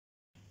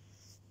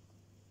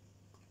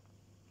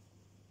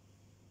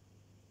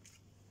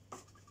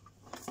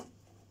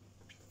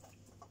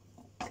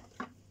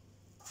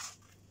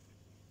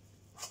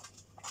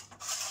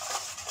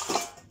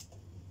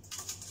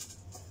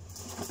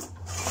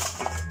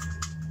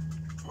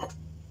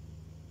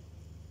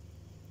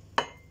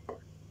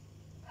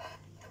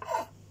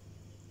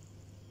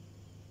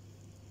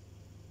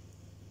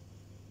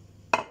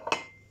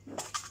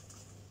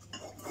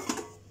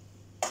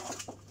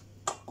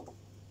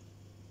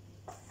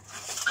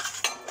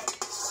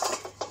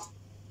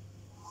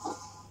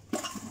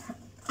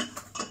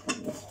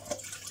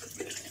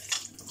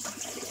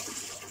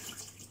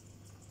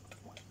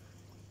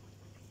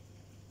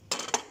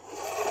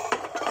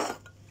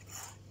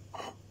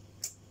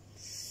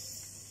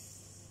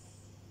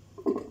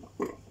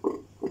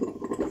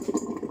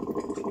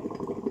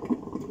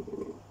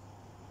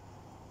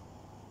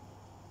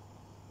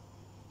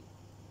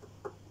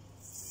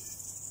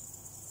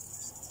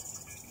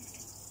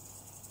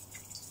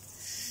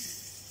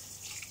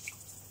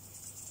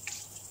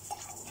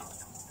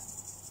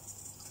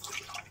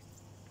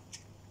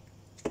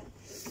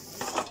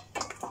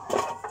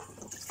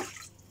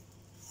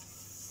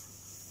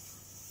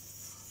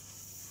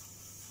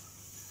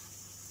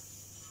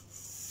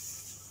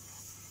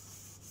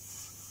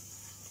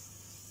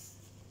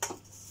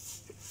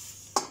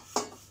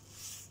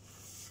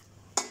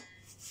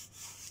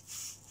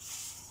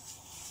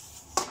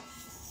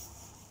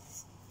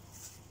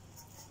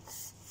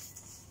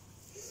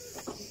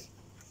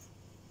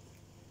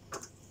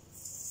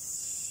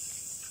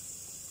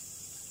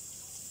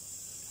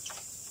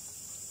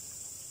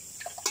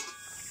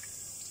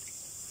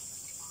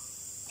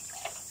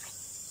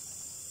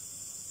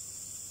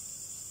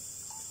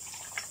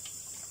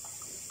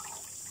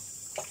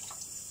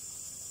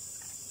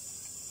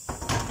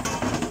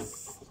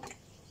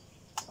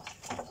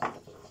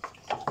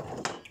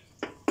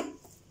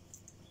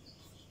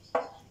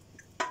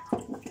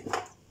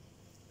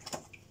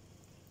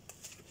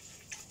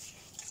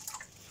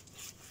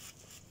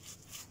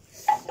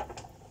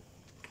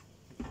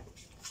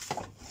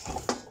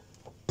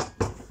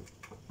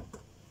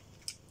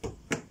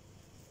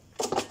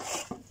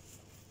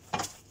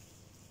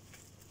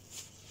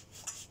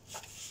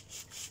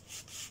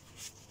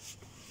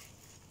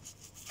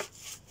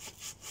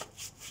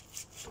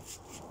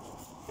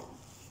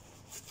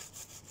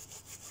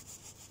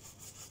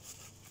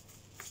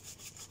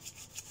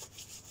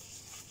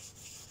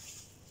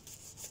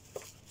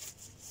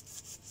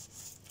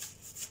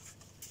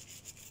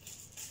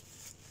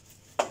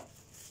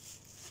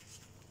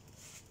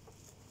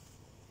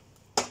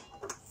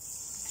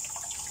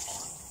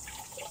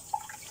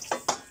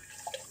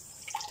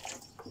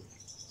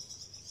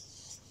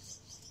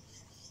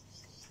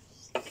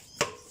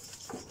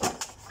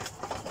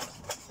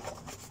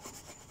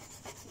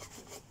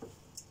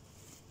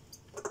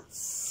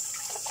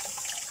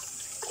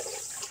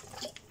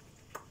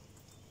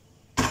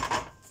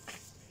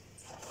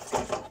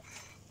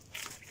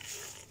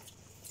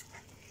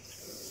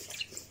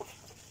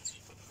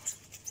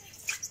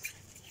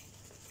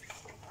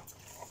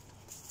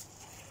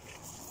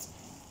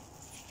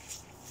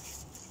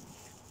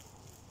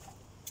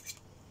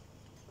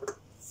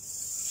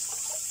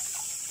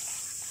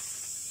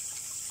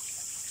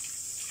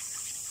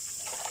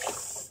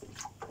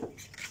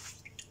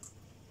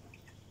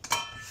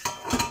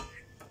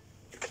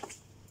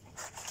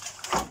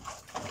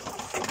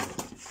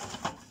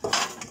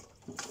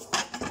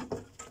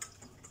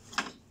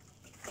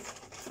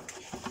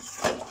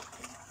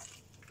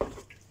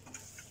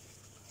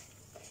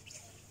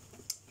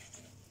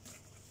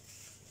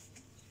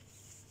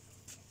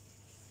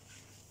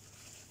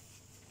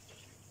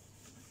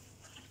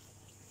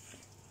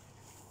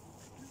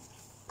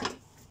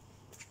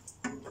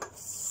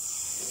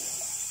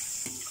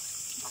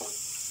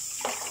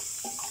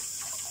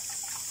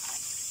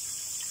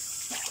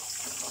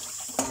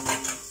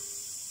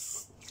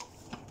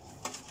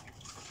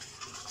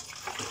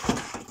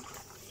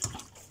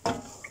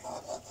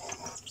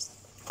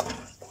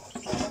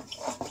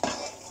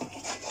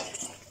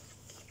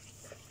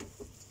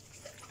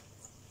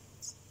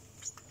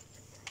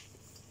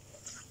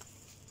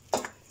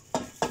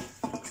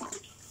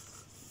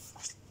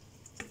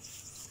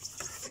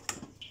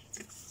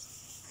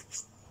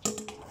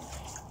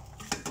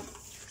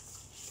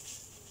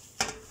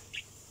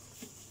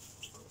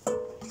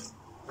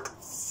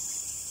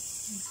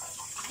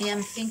I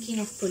am thinking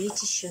of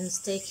politicians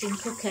taking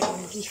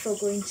cocaine before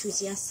going to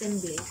the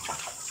assembly.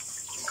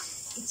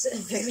 It's a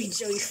very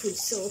joyful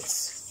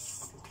thought.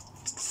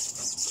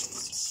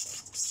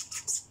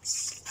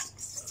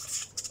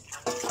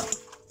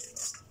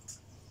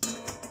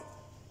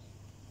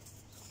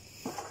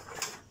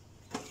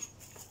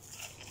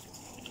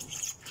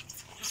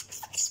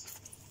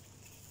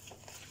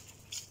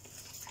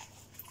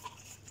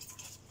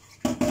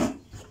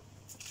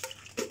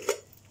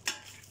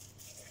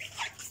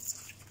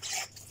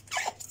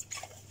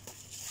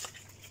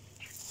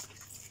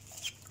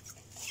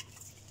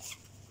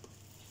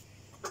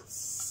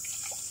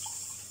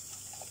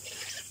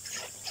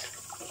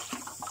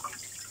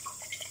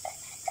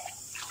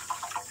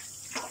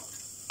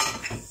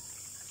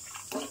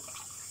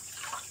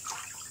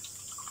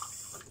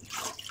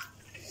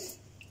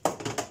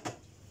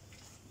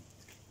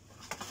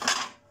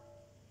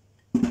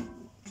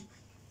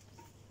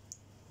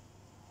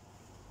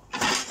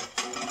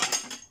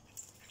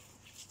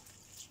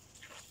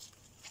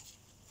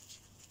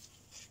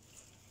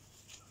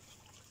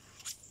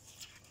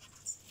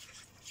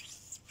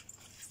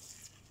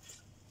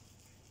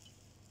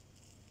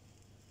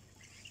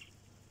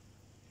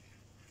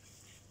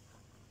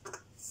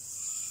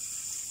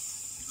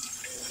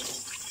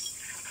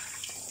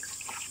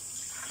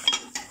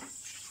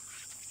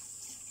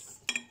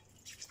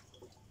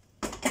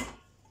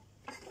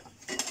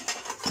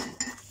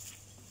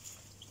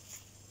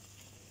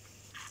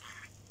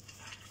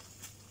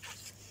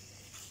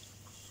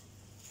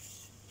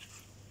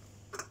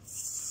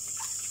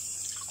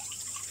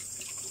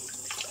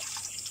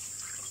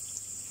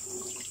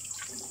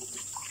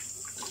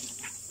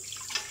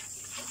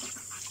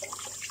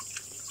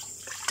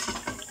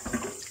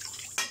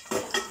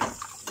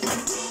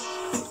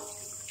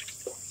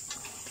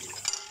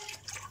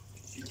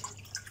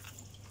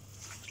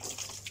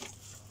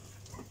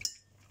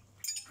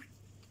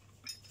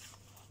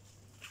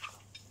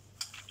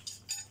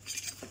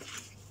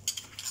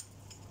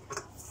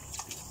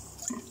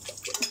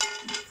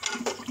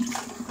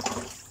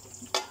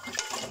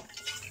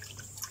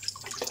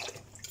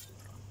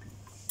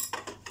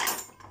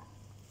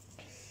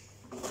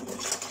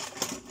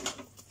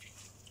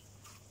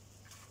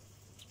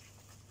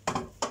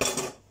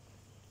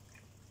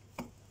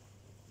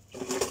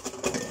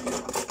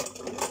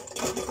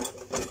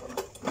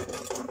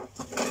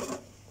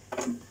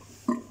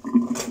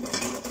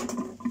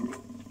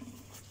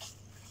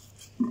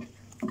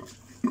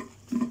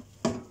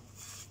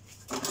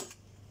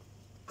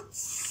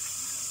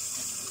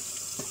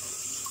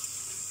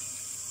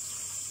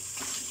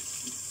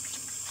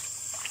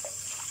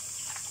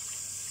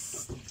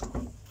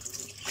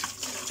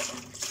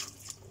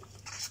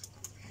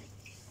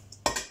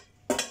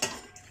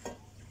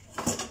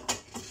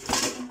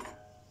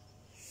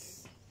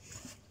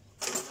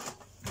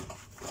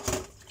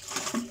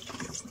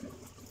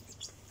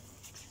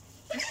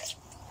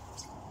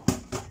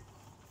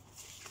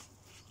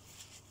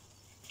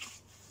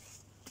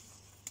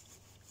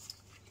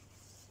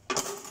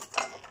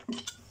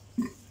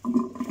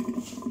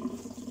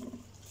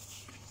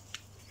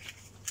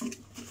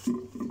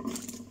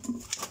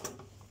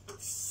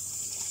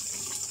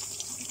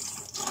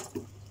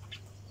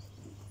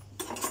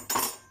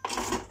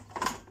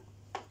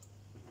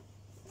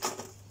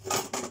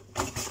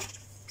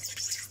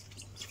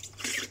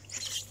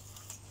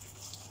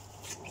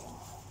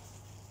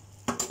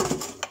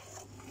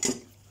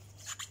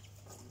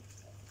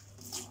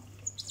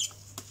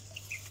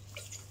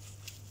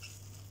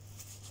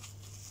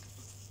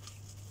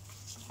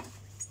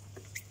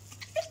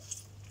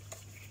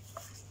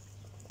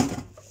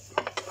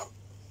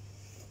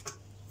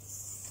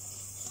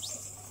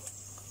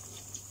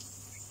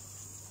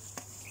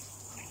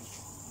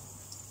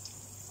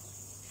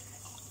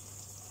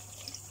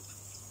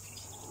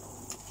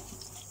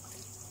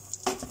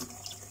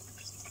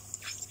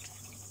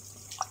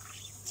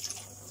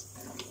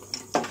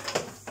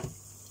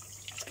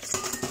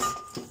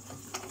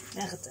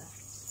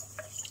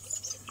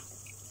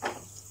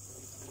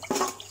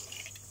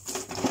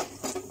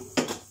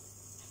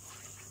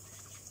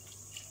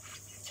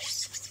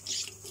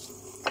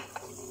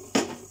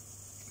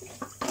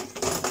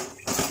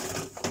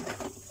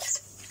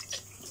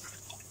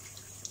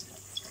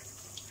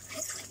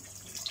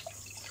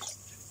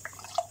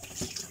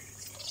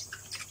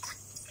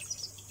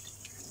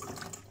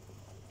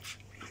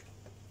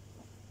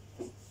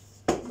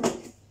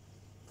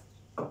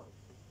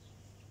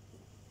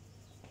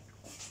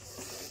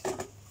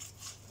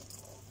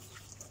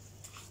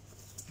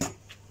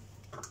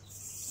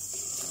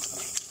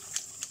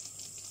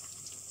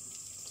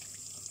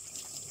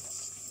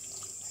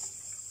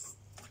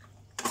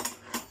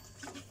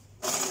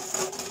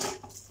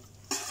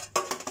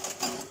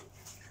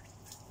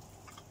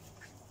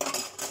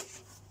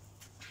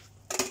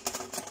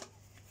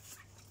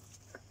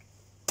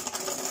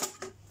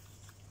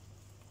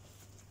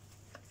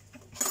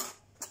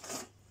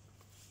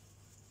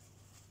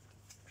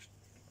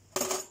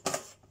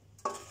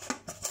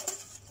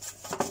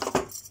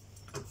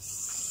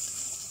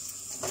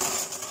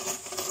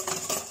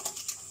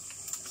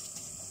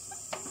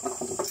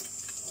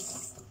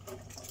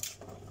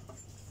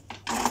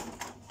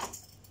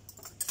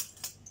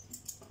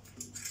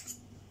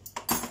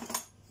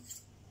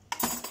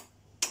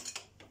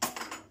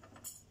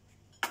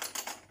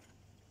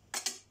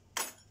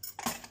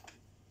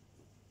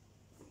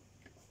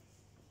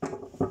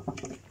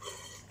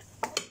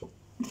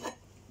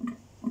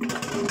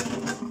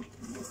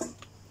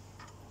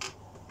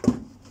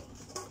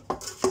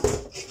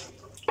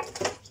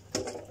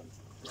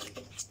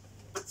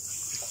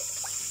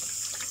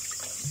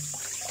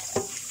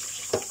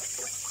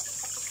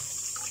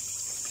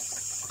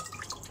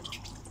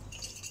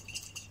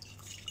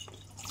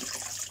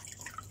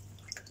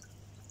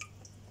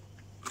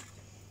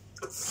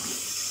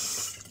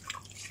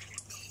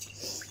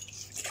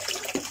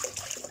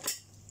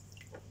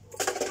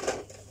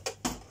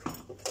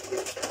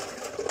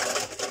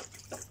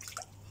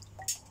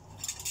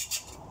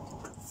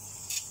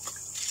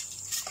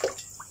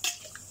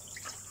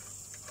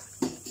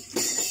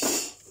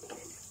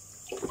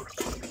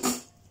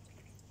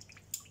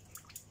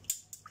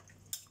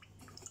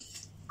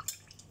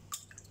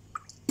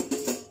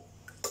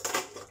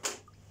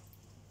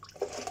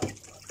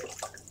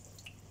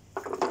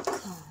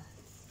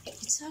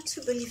 It's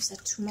hard to believe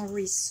that tomorrow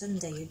is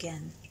Sunday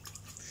again.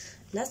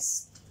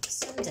 Last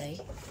Sunday,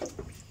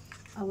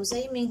 I was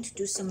aiming to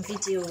do some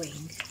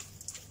videoing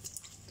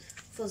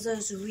for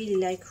those who really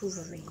like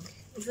hoovering,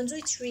 even though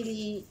it's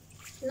really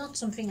not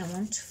something I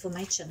want for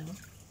my channel.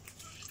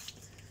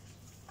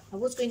 I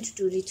was going to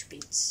do a little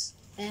bit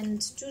and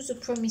do the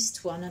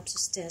promised one up the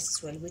stairs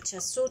as well, which I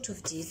sort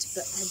of did,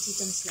 but I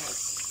didn't like.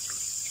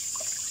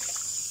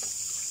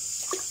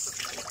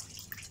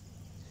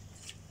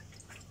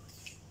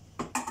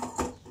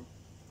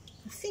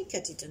 I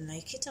didn't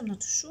like it. I'm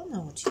not sure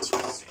now what it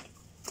is.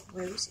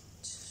 Where is it?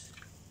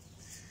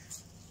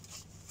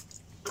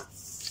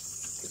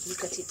 Could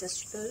look at it, I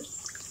suppose.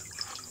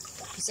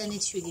 But then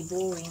it's really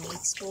boring.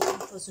 It's boring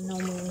for the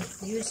normal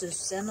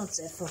users. They're not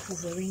there for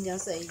hoovering, are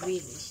they,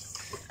 really?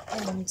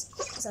 And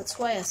that's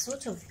why I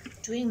thought of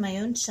doing my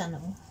own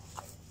channel.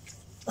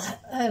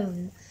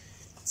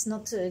 It's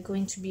not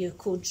going to be a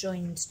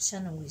co-joined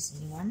channel with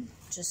anyone,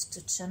 just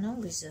a channel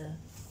with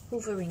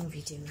hoovering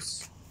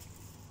videos.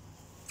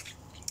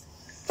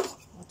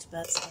 What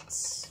about that?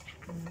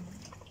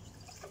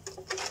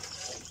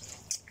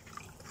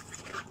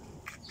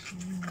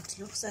 It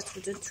looks that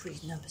wouldn't tree.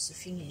 No, but the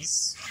thing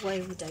is, why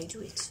would I do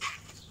it?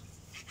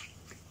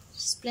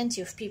 There's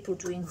plenty of people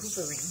doing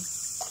hoovering.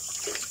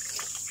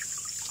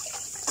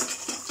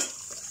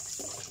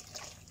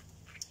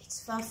 It's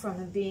far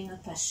from being a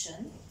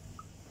passion.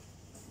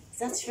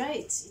 That's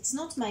right, it's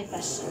not my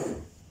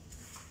passion.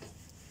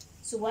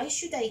 So why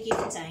should I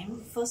give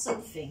time for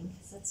something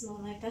that's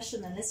not my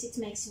passion unless it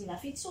makes me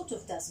laugh? It sort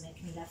of does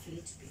make me laugh a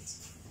little bit.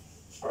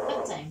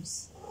 At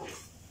times.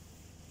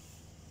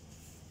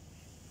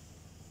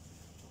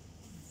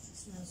 It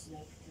smells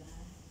like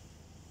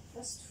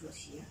fast food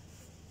here.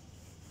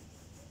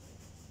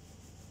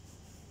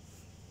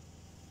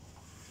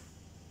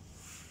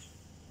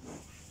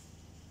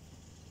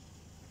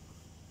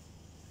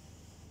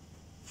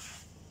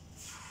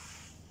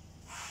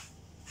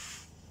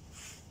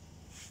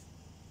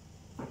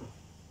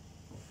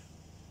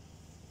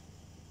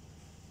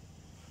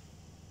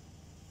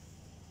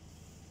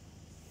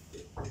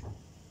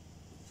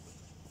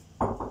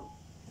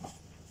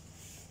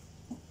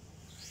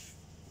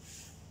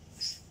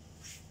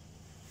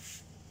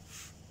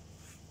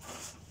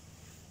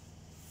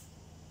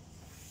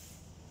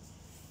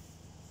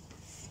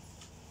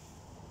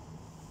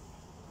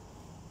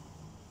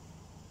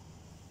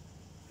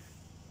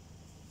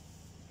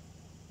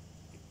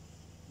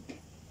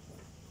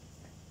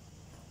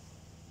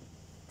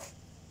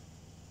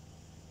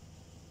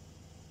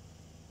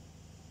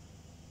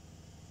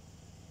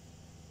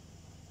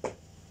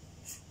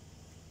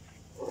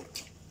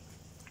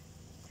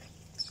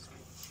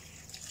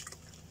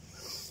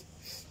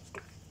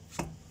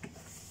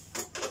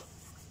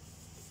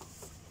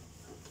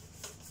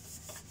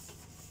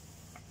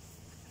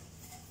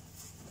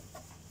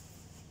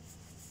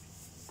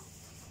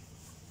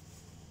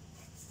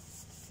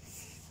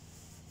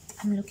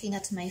 I'm looking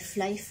at my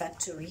fly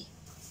factory,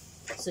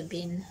 the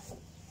bin.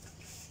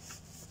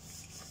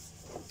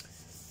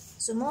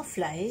 The more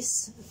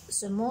flies,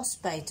 the more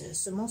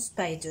spiders, the more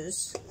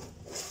spiders,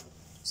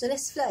 the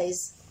less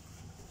flies.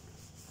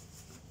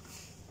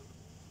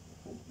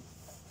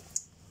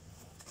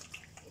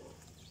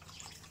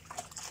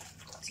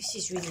 This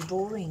is really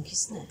boring,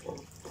 isn't it?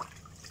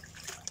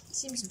 It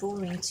seems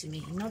boring to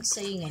me, not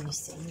saying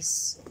anything.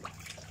 It's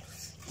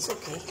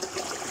okay.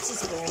 It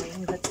is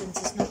boring, but then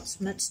there's not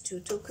much to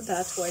talk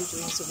about while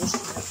doing the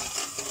washing up.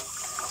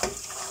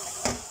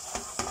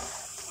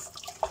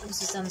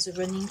 This is on the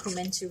running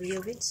commentary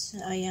of it.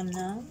 I am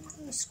now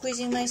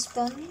squeezing my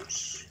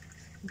sponge,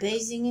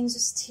 bathing in the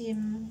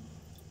steam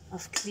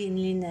of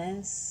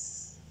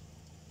cleanliness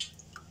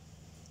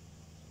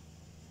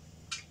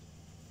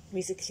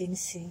with a clean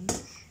sink,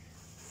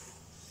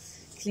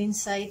 clean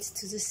side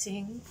to the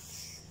sink,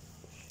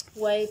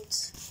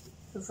 wiped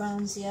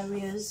around the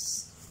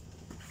areas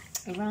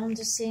around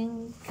the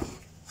sink,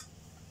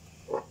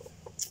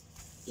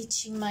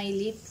 itching my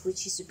lip,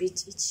 which is a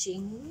bit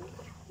itchy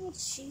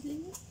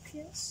lip,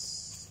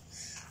 yes.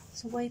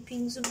 So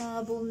wiping the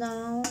marble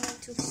now. I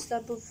took a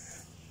slab of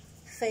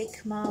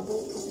fake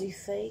marble, probably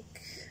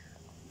fake.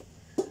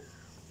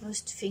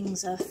 Most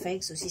things are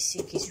fake, so this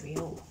sink is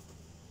real.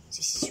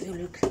 This is real,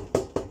 look.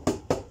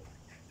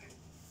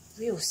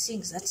 Real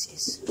sink, that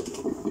is.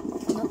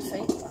 Not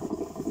fake one.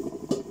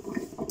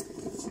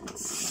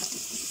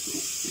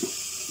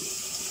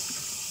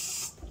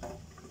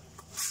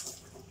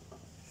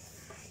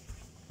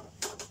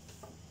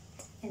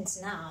 And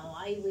now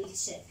I will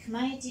check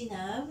my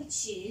dinner,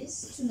 which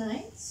is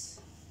tonight.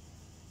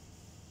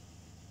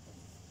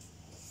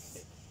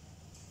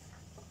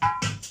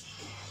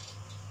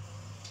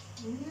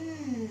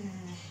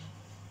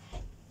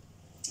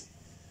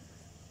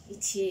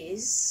 It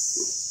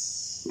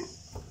is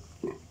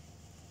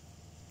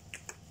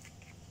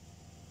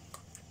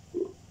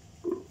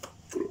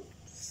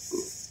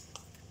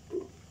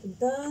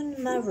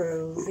bone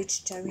marrow,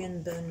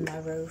 vegetarian bone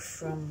marrow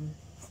from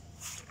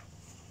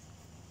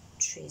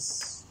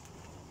trees.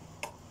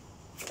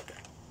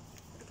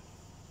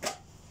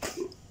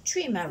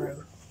 tree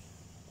marrow.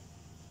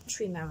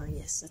 Tree marrow,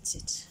 yes, that's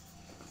it.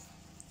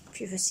 Have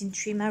you ever seen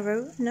tree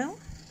marrow? No?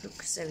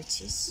 Look, there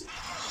it is.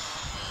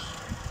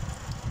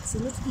 It's a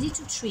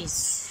little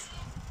trees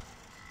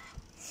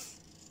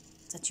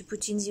that you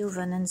put in the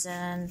oven, and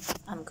then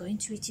I'm going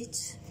to eat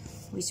it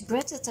with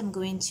bread that I'm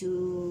going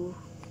to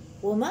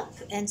warm up,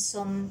 and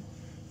some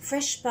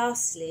fresh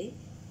parsley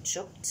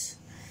chopped,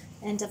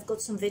 and I've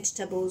got some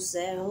vegetables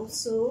there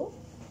also.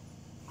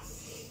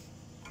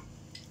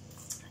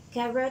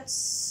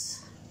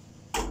 Carrots,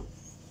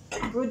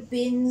 broad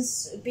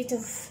beans, a bit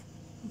of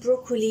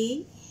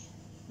broccoli.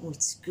 Oh,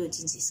 it's good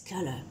in this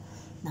color.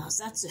 Now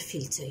that's the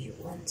filter you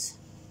want.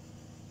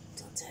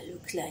 Don't I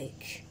look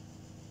like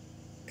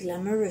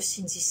glamorous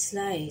in this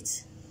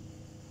light?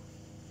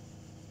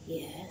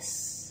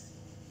 Yes.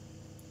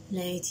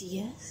 Lady,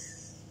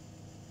 yes.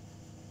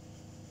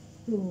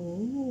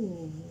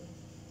 Ooh.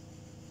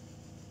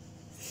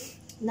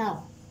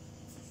 Now,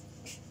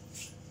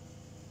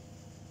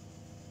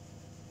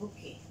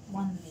 okay,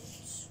 1 minute.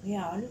 We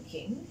are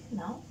looking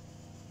now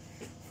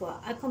for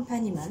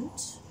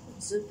accompaniment,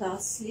 the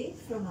parsley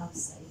from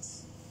outside.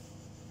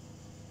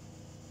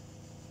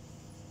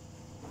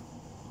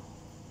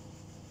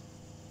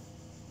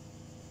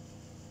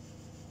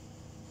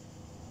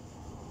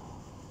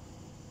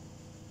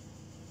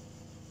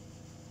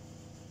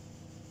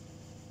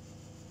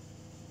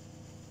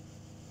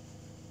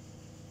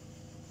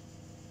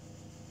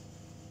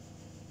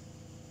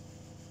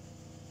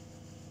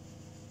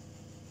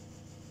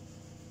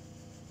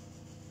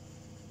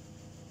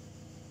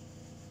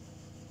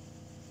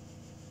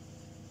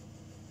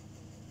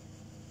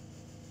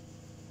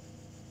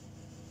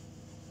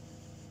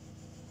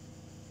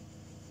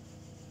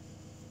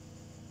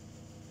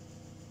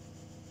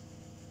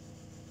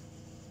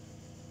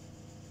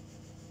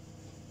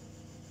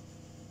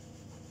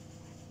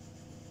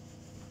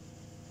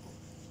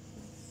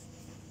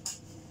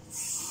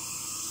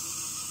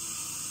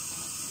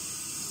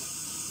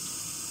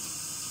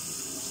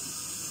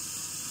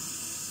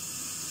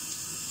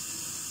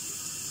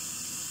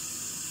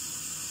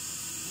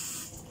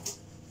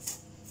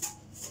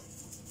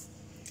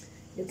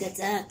 Look at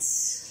that.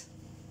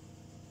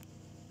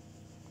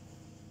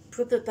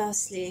 Proper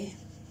parsley.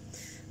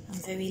 I'm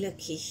very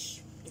lucky.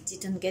 It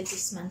didn't get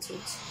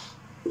dismantled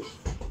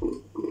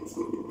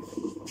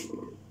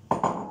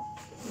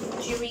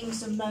during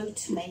the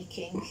moat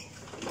making.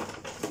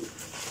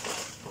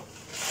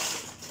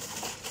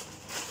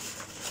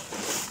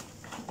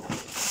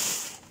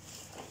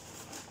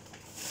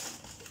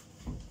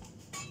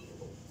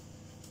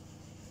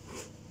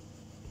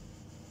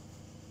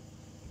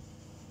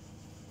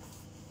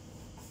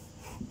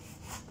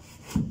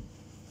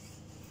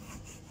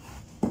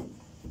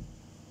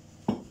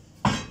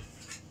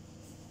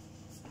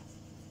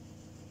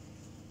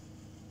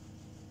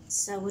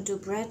 Sourdough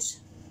bread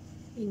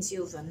in the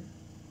oven.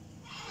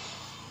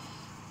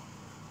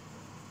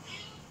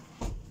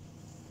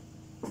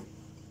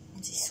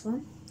 This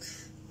one,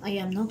 I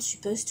am not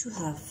supposed to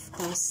have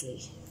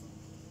parsley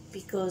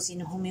because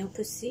in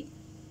homeopathy,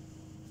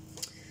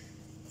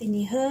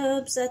 any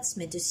herbs that's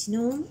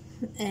medicinal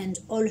and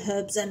all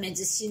herbs that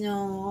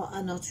medicinal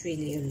are not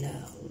really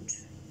allowed.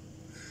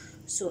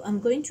 So I'm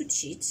going to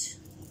cheat.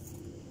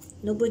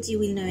 Nobody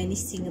will know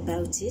anything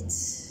about it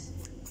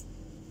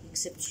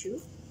except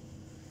you,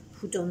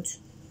 who don't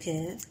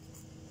care.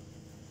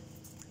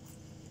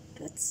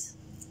 But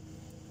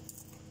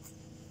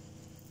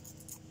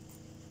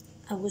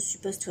I was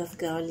supposed to have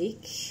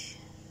garlic.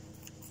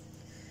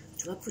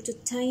 Do I put a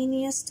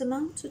tiniest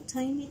amount,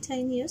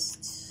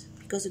 tiniest?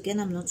 Because again,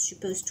 I'm not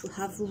supposed to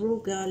have raw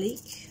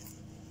garlic.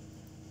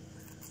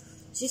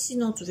 This is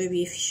not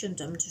very efficient.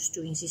 I'm just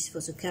doing this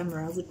for the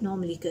camera. I would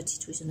normally cut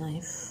it with a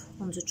knife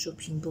on the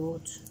chopping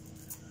board.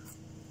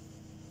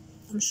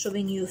 I'm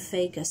showing you a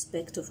fake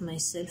aspect of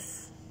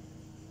myself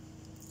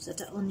that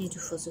I only do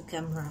for the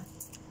camera.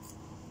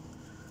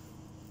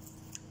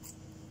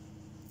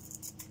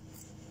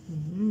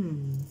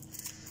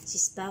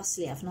 This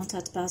parsley, I've not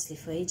had parsley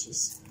for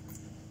ages.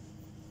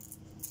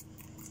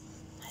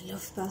 I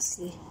love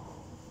parsley.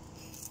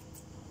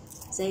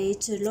 They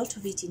eat a lot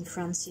of it in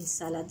France in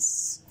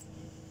salads.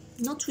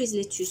 Not with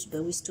lettuce,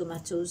 but with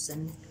tomatoes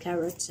and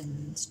carrots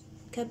and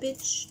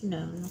cabbage.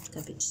 No, not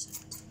cabbage salad.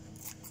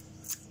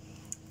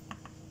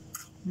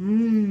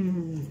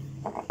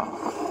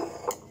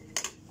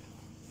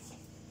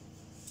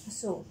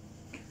 So,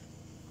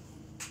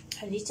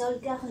 a little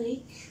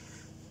garlic.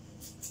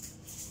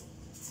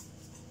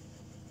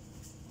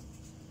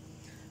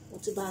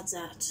 What about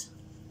that?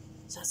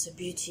 That's a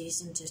beauty,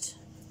 isn't it?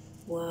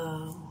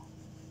 Wow.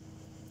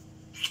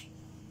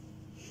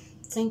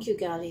 Thank you,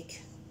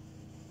 garlic.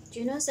 Do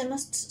you know they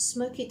must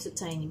smoke it a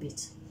tiny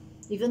bit?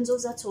 Even though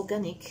that's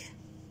organic.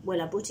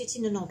 Well, I bought it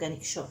in an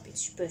organic shop.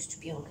 It's supposed to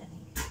be organic.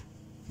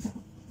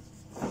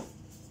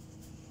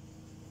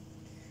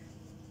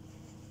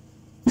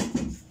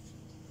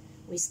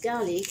 With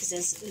garlic,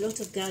 there's a lot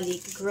of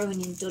garlic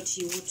grown in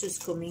dodgy waters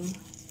coming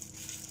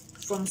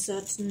from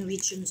certain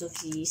regions of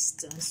the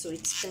East, so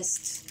it's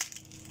best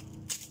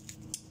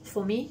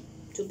for me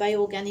to buy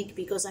organic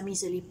because I'm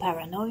easily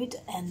paranoid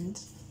and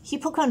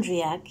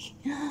hypochondriac.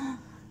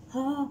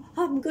 Oh,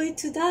 I'm going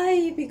to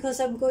die because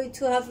I'm going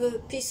to have a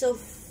piece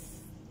of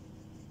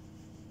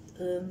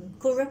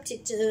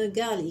corrupted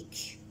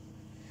garlic.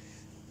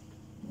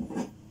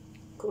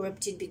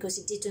 Corrupted because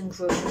it didn't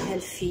grow in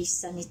healthy,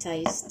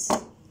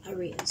 sanitized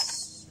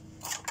areas.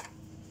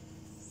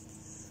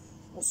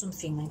 Or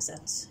something like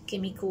that.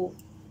 Chemical.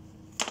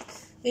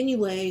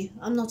 Anyway,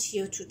 I'm not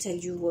here to tell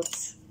you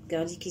what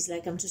garlic is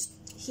like. I'm just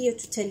here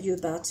to tell you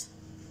about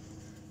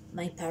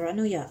my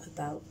paranoia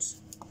about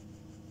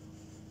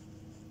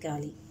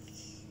garlic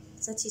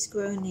that is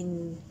grown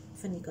in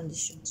funny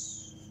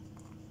conditions.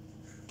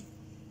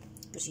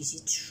 But is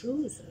it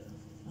true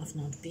though? I've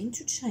not been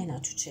to China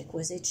to check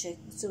where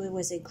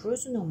they grow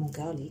the normal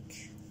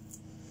garlic.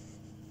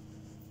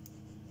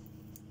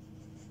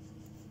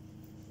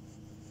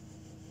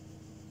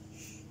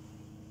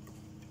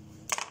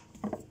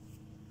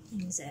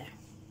 In there.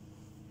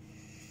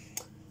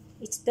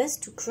 It's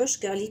best to crush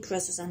garlic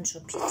rather than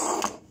chop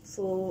it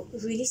for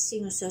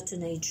releasing a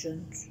certain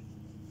agent.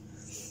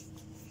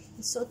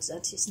 I thought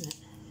that, isn't it?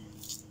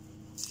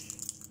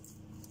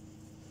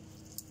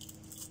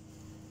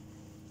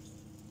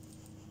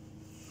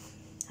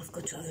 I've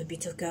got to have a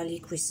bit of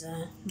garlic with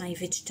my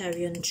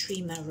vegetarian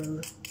tree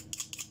marrow.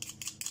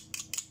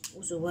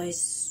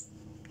 Otherwise,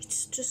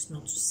 it's just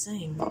not the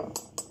same.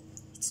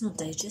 It's not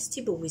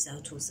digestible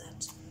without all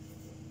that.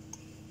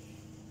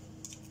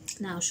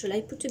 Now, shall I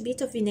put a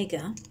bit of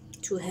vinegar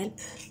to help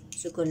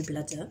the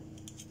gallbladder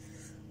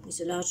with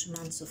a large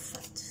amount of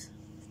fat?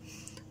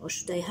 Or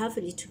should I have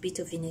a little bit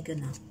of vinegar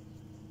now?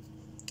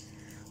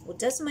 What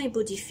does my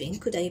body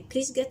think? Could I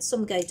please get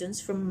some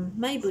guidance from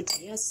my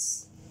body?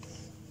 Yes.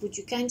 Would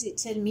you kindly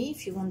tell me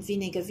if you want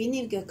vinegar?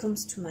 Vinegar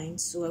comes to mind,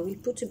 so I will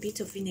put a bit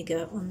of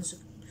vinegar on the,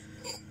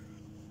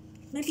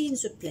 maybe in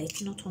the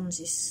plate, not on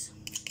this.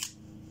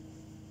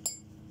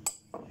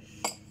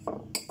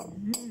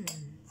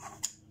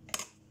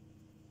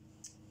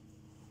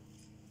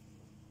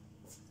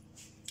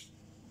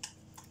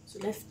 So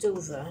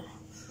leftover,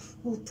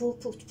 oh poor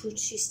Pooch,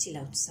 she's still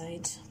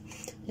outside.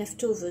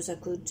 Leftovers I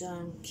could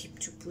keep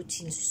to put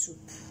in the soup.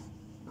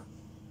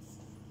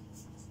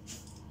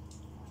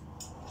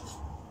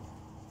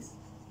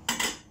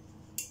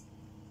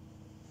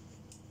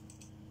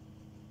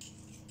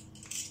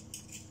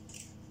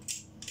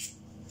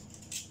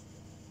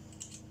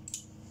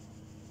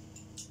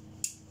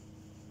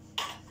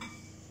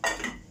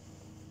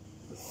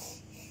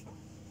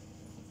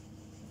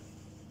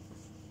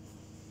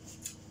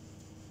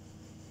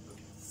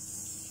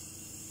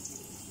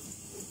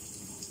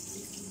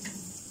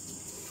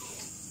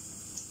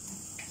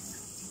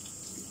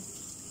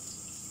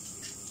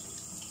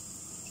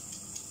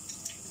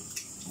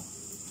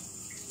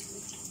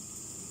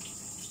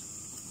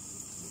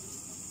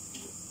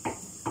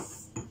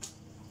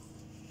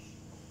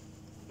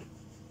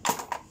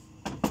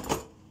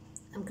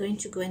 I'm going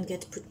to go and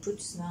get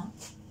Poots now,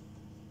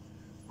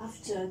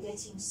 after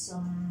getting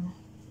some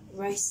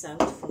rice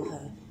out for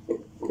her.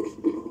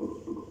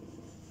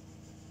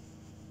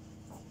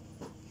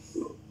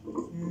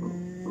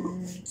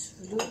 And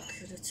look,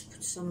 let's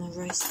put some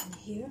rice in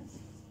here.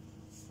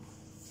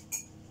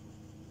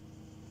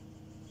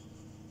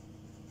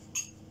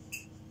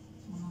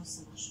 Non,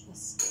 ça marche pas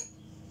ça.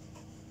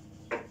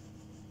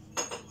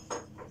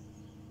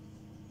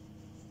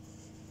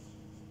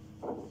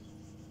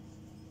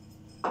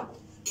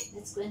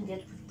 Let's go and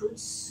get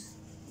Poots.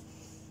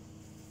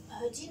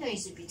 Her dinner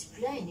is a bit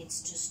plain,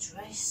 it's just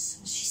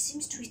rice. She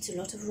seems to eat a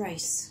lot of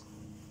rice.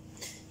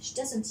 She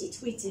doesn't eat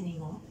wheat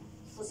anymore,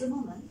 for the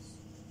moment.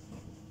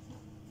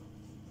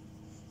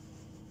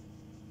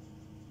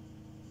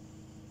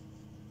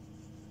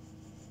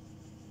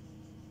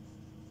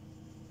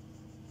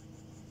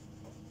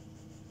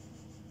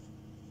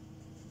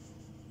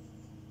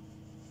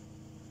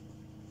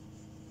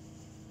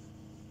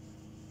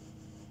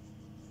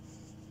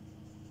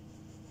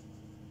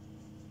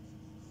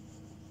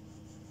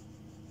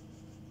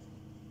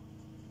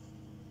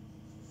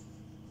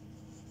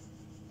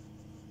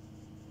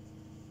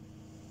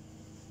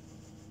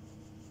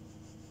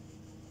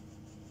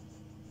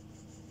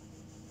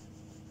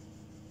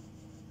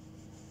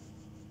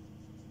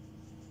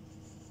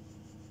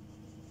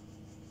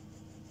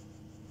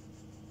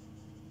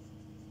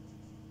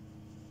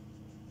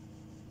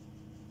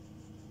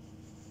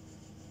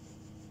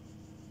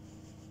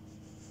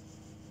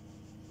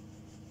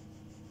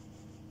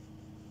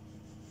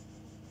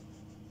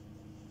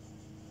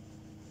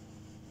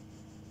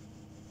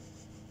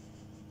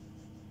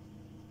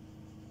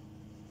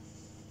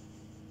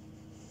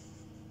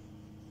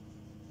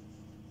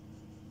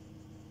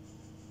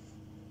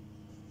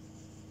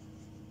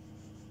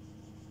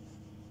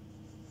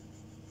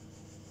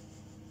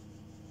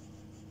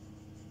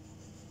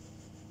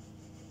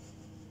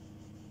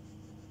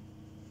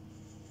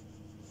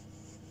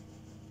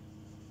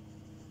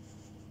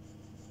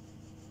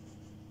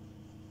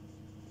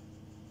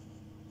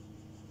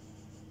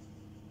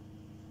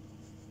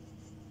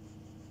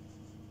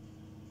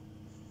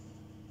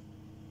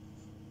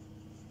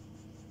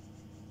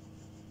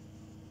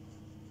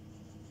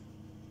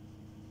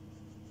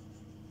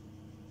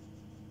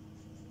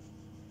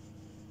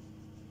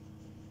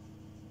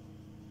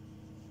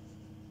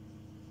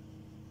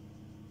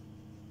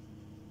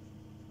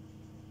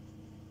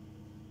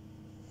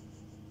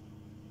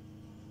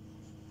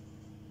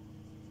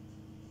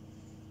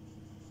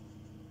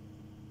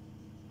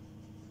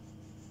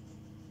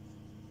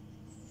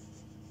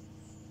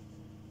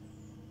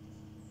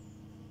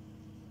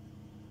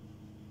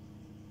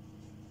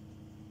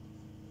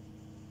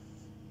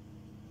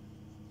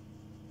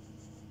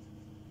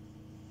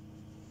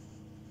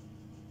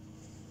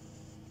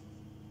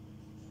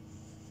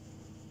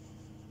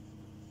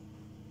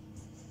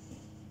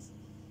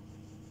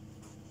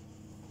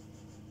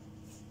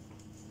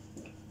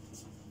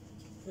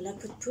 Voilà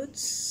Pout-Pout,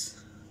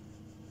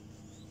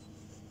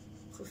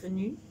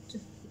 revenu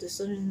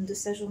de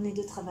sa journée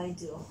de travail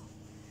dehors.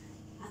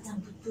 Attends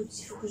Pout-Pout,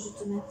 il faut que je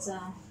te mette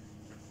ça.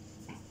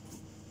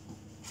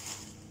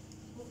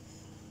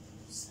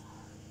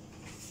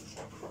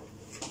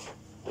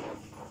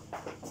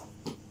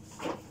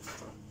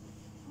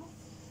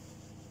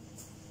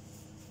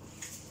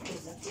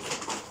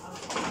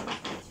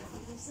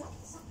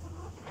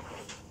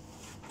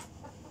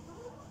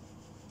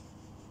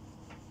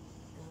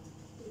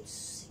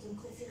 C'est ton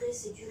préféré,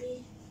 c'est du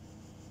riz.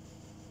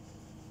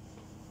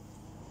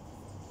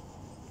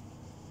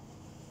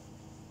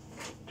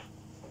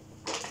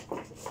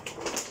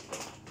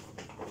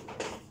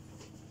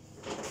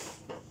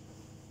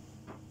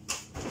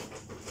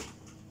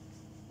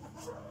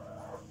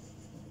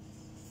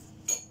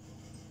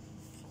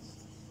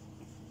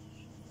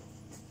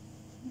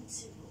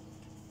 C'est bon.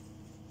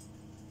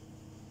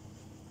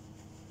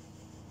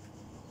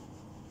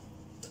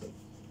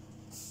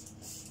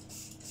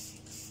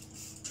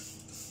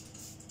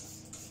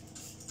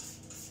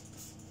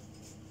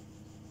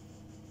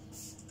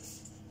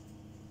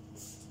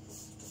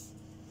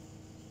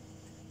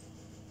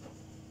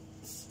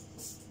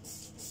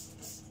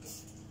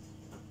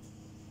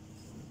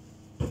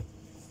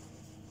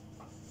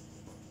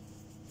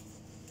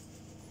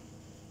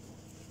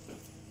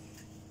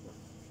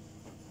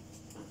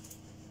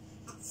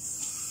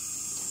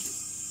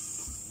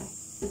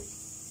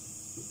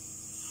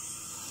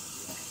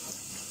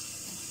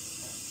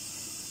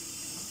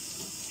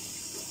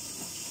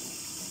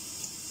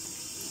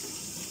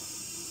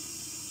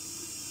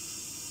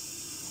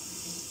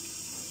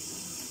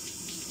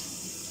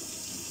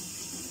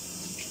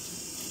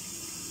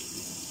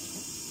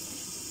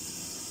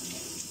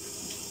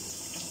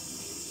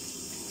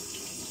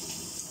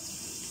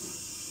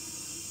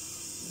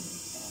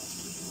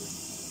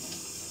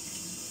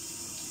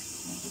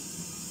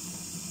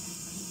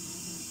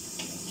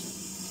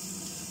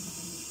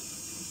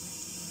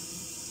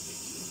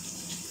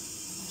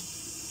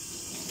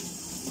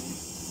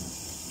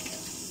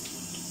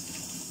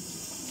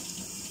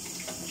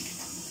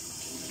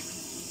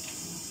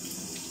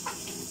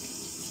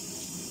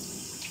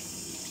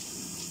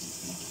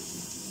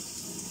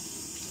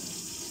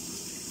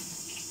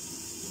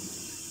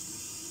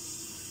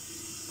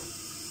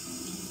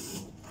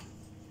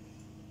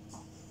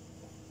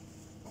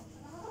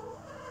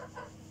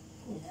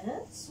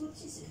 Yes, what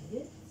is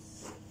it?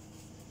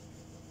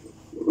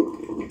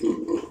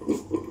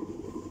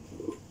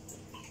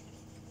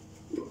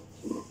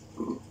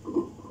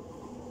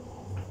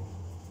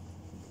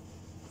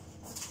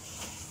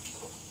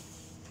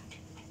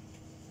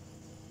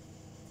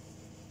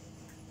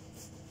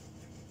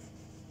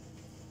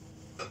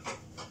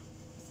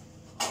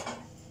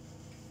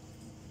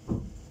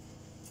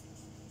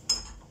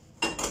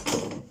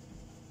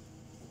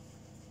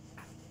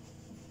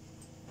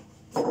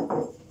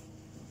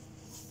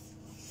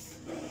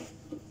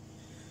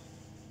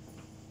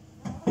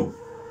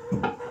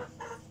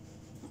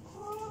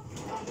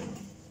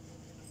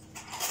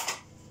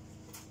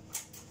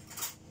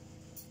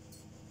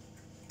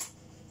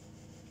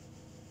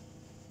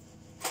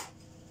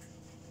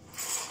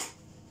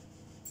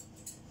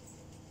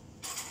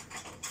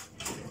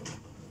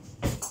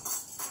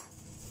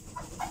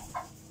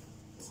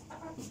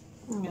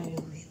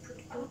 Oui,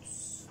 Pout-Pout.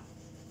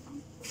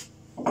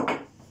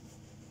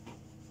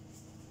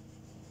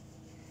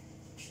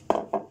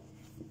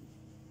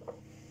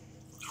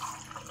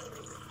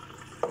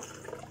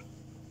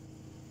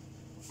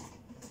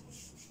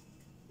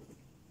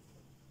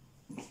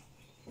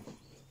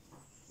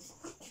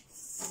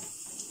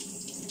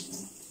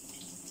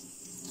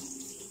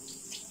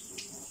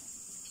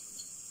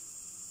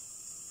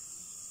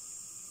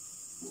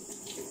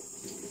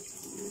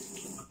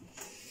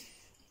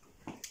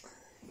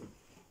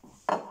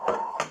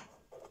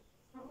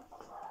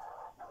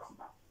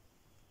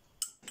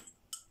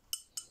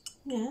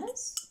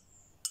 Yes.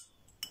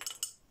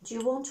 Do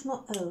you want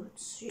more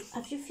oats?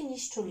 Have you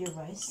finished all your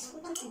rice?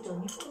 What have you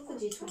done? You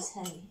covered it with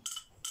hay.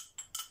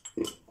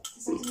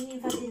 Does that mean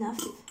you've had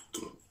enough?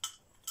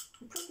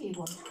 You probably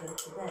want to go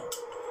to bed.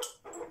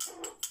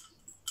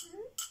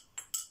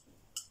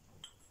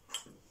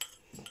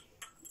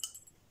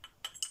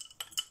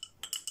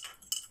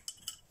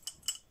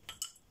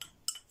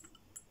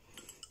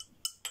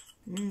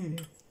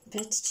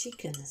 Vet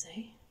chickens,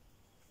 eh?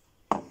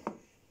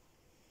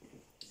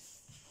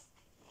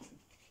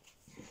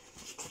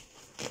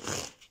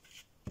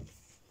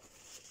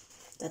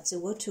 That's a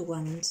water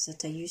wand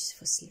that I use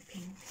for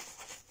sleeping.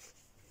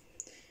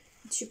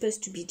 It's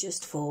supposed to be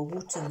just for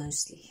water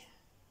mostly.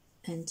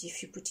 And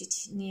if you put it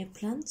near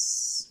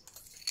plants,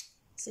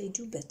 they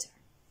do better.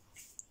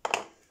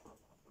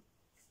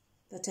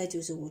 But I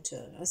do the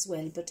water as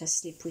well, but I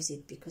sleep with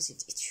it because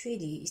it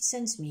really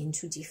sends me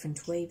into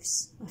different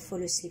waves. I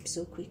fall asleep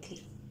so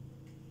quickly.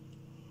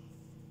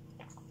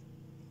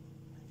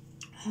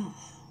 Oh.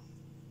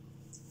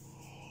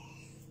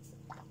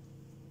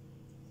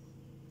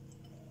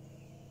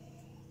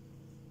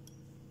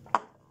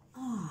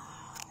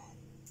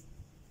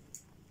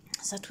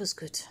 that was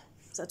good.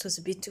 That was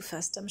a bit too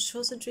fast, I'm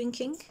sure, the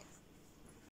drinking.